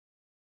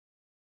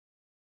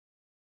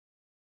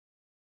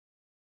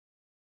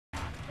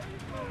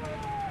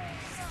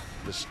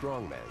The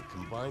strongman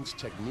combines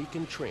technique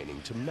and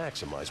training to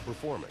maximize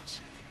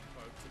performance.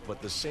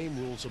 But the same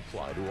rules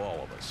apply to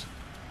all of us.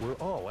 We're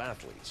all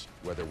athletes,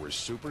 whether we're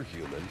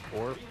superhuman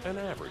or an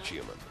average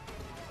human.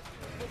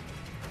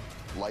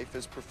 Life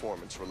is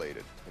performance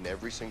related, and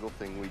every single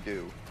thing we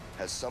do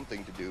has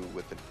something to do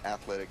with an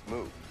athletic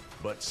move.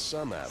 But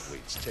some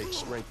athletes take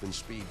strength and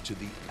speed to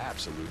the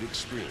absolute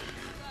extreme.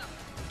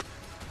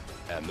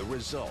 And the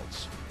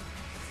results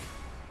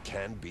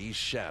can be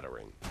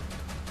shattering.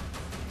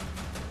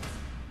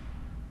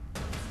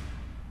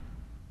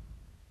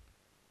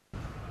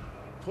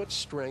 Put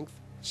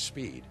strength,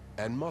 speed,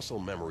 and muscle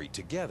memory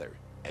together,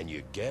 and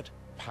you get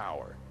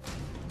power,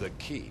 the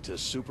key to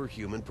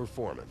superhuman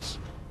performance.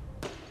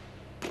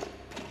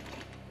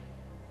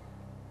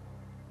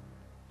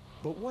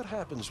 But what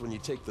happens when you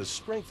take the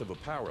strength of a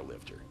power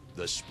lifter,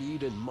 the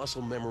speed and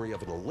muscle memory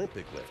of an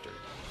Olympic lifter,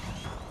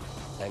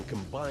 and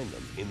combine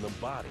them in the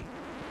body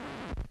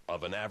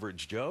of an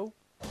average Joe?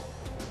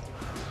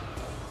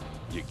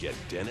 You get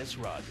Dennis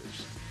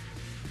Rogers.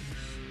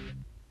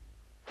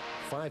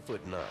 5'9",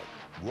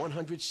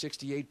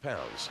 168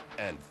 pounds,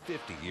 and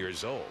 50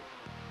 years old.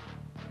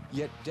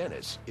 Yet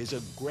Dennis is a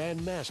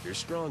grandmaster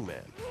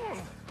strongman.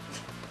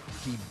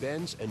 He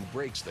bends and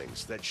breaks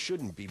things that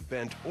shouldn't be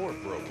bent or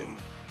broken,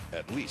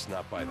 at least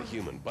not by the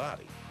human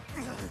body.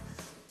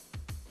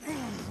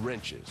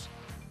 Wrenches,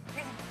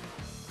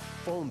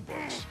 phone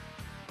books,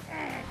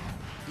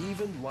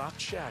 even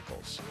locked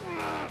shackles.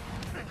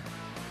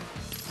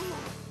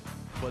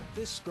 But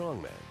this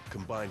strongman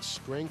combines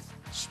strength,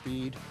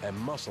 speed, and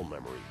muscle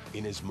memory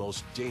in his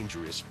most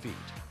dangerous feat,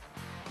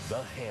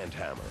 the hand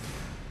hammer.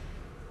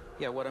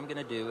 Yeah, what I'm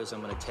gonna do is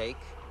I'm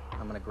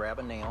gonna grab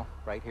a nail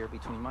right here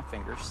between my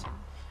fingers.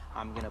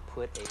 I'm gonna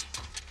put a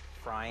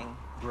frying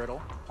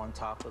griddle on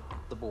top of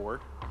the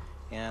board,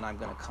 and I'm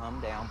gonna come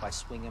down by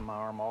swinging my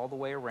arm all the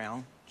way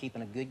around,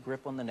 keeping a good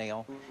grip on the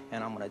nail,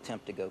 and I'm gonna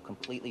attempt to go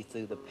completely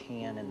through the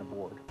pan and the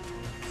board.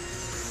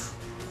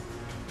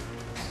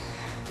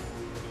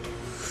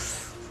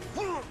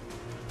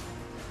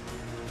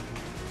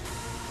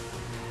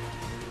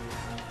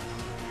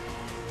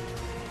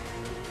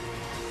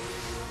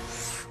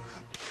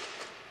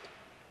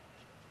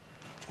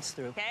 It's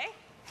through. Okay?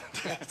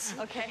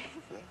 Okay.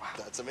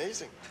 That's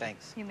amazing.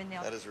 Thanks. Human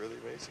nail. That is really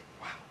amazing.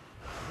 Wow.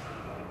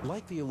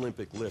 Like the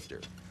Olympic lifter,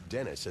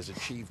 Dennis has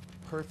achieved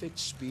perfect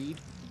speed,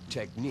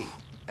 technique,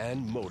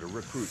 and motor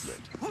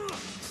recruitment.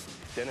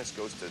 Dennis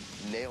goes to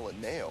nail a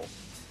nail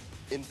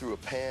in through a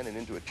pan and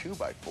into a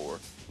 2x4,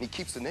 and he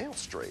keeps the nail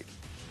straight.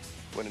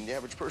 When the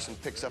average person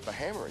picks up a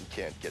hammer and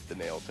can't get the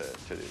nail to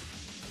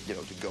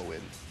go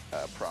in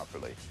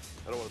properly.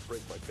 I don't want to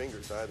break my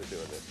fingers either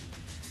doing this.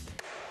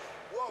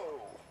 Whoa!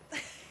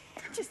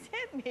 It just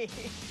hit me.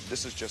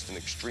 This is just an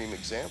extreme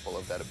example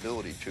of that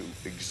ability to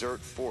exert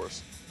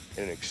force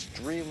in an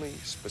extremely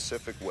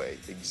specific way,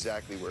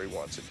 exactly where he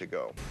wants it to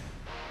go.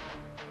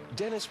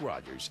 Dennis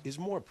Rogers is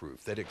more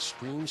proof that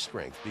extreme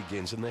strength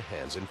begins in the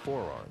hands and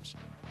forearms.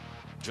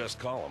 Just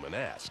call him and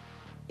ask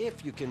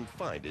if you can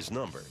find his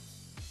number.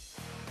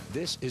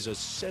 This is a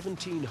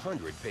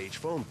 1,700-page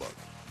phone book,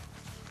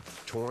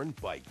 torn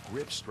by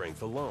grip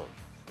strength alone.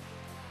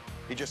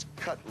 He just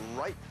cut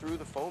right through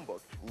the phone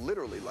book,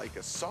 literally like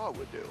a saw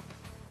would do.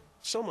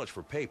 So much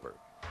for paper.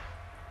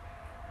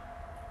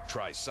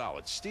 Try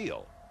solid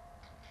steel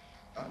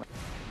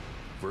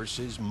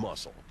versus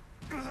muscle.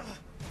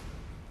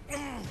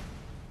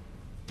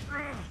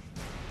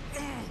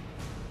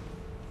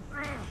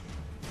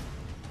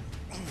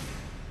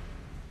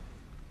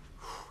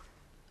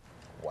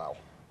 Wow.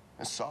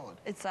 It's solid.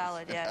 It's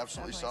solid, yeah. It's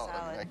absolutely It's solid.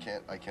 definitely I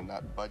mean, I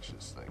cannot budge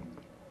this thing.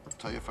 I'll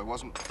tell you, if I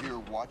wasn't here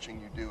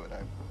watching you do it,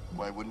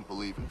 I wouldn't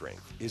believe it.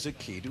 Strength is a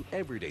key to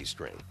everyday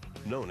strength,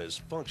 known as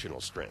functional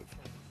strength.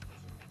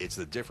 It's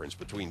the difference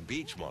between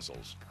beach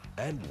muscles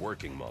and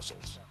working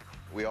muscles.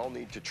 We all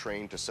need to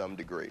train to some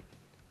degree.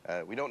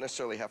 We don't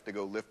necessarily have to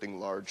go lifting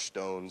large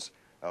stones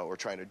or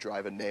trying to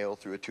drive a nail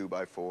through a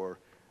 2x4,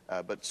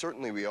 but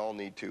certainly we all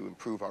need to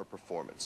improve our performance.